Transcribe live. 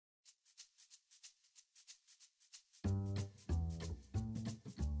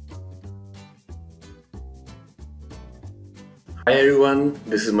Hi everyone,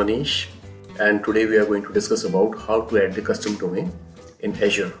 this is Manish, and today we are going to discuss about how to add the custom domain in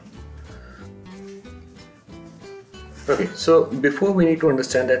Azure. Okay, so before we need to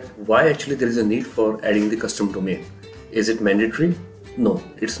understand that why actually there is a need for adding the custom domain. Is it mandatory? No,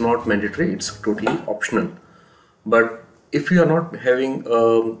 it's not mandatory, it's totally optional. But if you are not having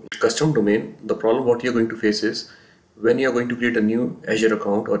a custom domain, the problem what you're going to face is when you are going to create a new Azure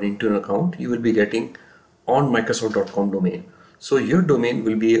account or Intune account, you will be getting on Microsoft.com domain. So your domain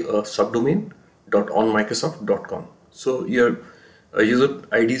will be a subdomain .onmicrosoft.com. So your user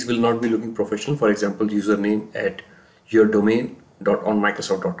IDs will not be looking professional. For example, username at your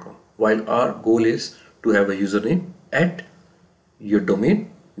domain.onmicrosoft.com. While our goal is to have a username at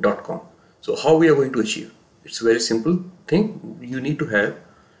yourdomain.com. So how we are going to achieve? It's a very simple thing. You need to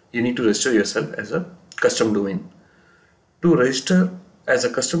register yourself as a custom domain. To register as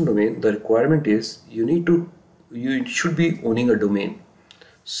a custom domain, the requirement is you should be owning a domain.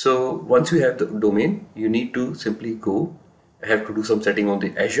 So once you have the domain, you need to simply have to do some setting on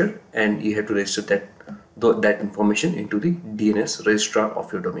the Azure, and you have to register that information into the DNS registrar of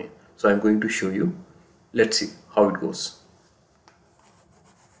your domain. So I'm going to show you. Let's see how it goes.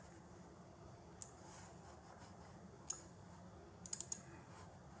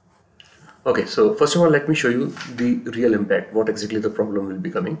 Okay, so first of all, let me show you the real impact, what exactly the problem will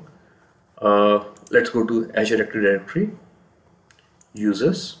be coming. Let's go to Azure Active Directory,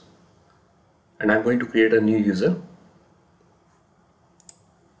 users, and I'm going to create a new user.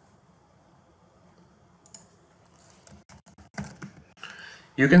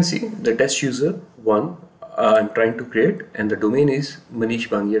 You can see the test user one I'm trying to create, and the domain is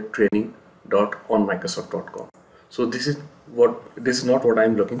manishbangiatraining.onmicrosoft.com. So this is not what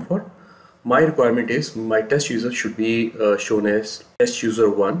I'm looking for. My requirement is my test user should be shown as test user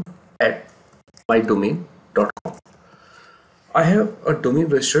one at mydomain.com. I have a domain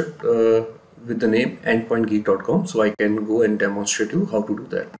registered with the name endpointgeek.com, so I can go and demonstrate you how to do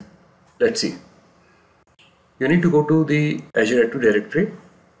that. Let's see. You need to go to the Azure Active Directory,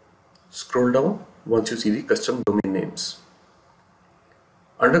 scroll down once you see the custom domain names.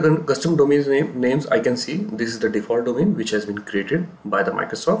 Under the custom domain names, I can see this is the default domain which has been created by the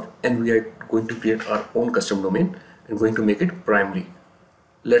Microsoft, and we are going to create our own custom domain and going to make it primary.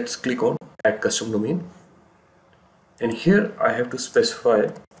 Let's click on add custom domain, and here I have to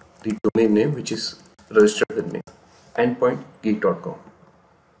specify the domain name which is registered with me, endpointgeek.com.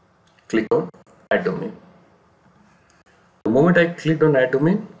 Click on add domain. The moment I clicked on add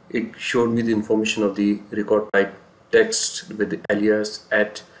domain, it showed me the information of the record type text with the alias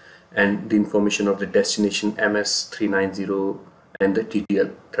at, and the information of the destination MS390 and the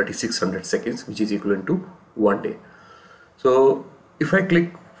TTL 3600 seconds, which is equivalent to 1 day. So if I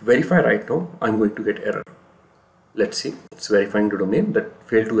click verify right now, I'm going to get error. Let's see, it's verifying the domain that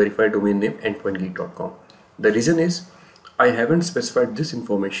failed to verify domain name endpointgeek.com. The reason is I haven't specified this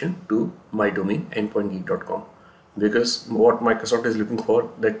information to my domain endpointgeek.com, because what Microsoft is looking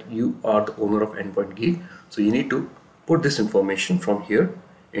for that you are the owner of Endpoint Geek. So you need to put this information from here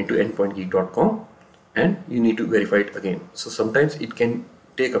into endpointgeek.com, and you need to verify it again. So sometimes it can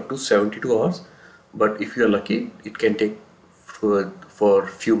take up to 72 hours, but if you are lucky, it can take for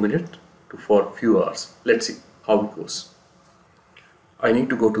few minutes to for few hours. Let's see how it goes. I need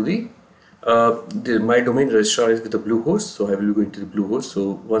to go to my domain registrar is with the Bluehost, so I will be going to the Bluehost.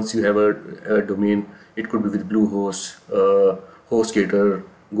 So once you have a domain, it could be with Bluehost, HostGator,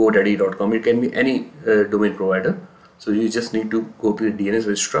 GoDaddy.com. It can be any domain provider. So you just need to go to the DNS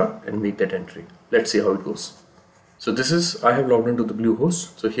registrar and make that entry. Let's see how it goes. So I have logged into the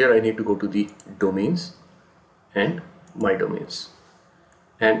Bluehost. So here I need to go to the domains and my domains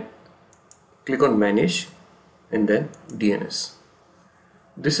and click on manage and then DNS.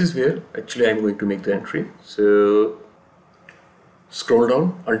 This is where actually I'm going to make the entry. So scroll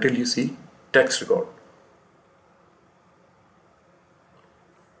down until you see text record.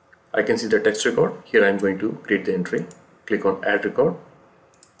 I can see the text record. Here I'm going to create the entry. Click on add record.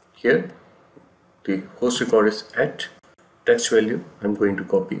 Here the host record is at text value. I'm going to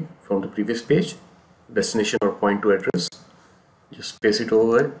copy from the previous page, destination or point to address. Just paste it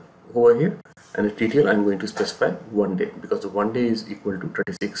over here, and the TTL I'm going to specify 1 day, because the 1 day is equal to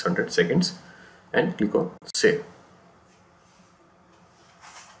 3600 seconds, and click on save.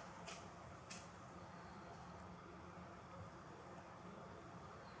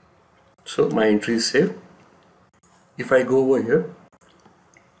 So my entry is saved. If I go over here,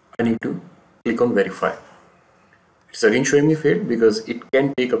 I need to click on verify. It's again showing me failed because it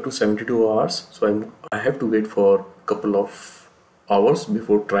can take up to 72 hours. So I have to wait for a couple of hours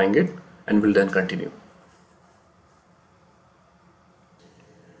before trying it, and will then continue.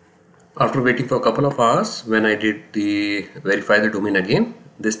 After waiting for a couple of hours, when I did the verify the domain again,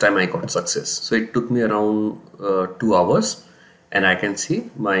 this time I got success. So it took me around 2 hours, and I can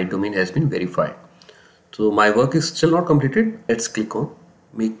see my domain has been verified. So my work is still not completed. Let's click on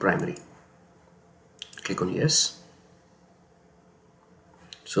make primary. Click on yes.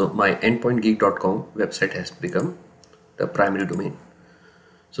 So my endpointgeek.com website has become the primary domain.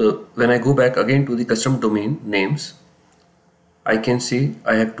 So when I go back again to the custom domain names, I can see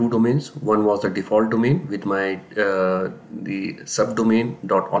I have two domains. One was the default domain with my the subdomain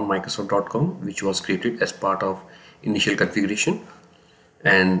 .onmicrosoft.com, which was created as part of initial configuration,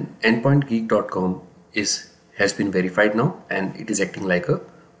 and endpointgeek.com has been verified now, and it is acting like a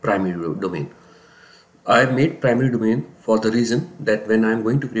primary domain. I made primary domain for the reason that when I am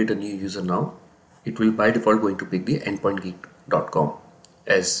going to create a new user now, it will by default going to pick the endpointgeek.com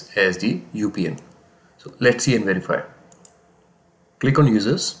as the UPN. So let's see and verify. Click on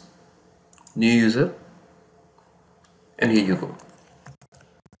users, new user, and here you go.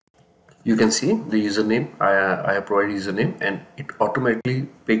 You can see the username. I have provided username, and it automatically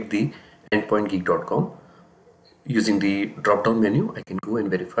picked the endpointgeek.com. Using the drop down menu, I can go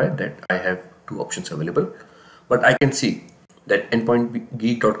and verify that I have two options available, but I can see that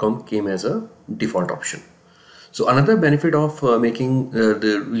endpointgeek.com came as a default option. So another benefit of making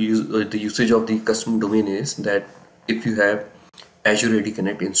the usage of the custom domain is that if you have Azure AD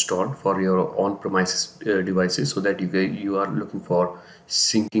Connect installed for your on-premises devices, so that you are looking for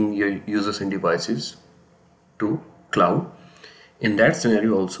syncing your users and devices to cloud. In that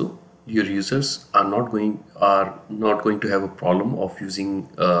scenario also, your users are not going to have a problem of using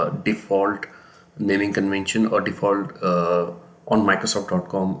default naming convention or default on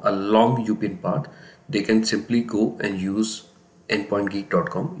Microsoft.com a long UPN path. They can simply go and use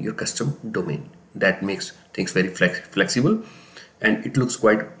endpointgeek.com, your custom domain. That makes things very flexible, and it looks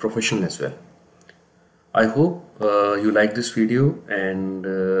quite professional as well. I hope you like this video, and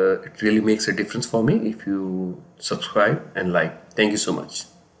it really makes a difference for me if you subscribe and like. Thank you so much.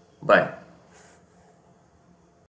 Bye.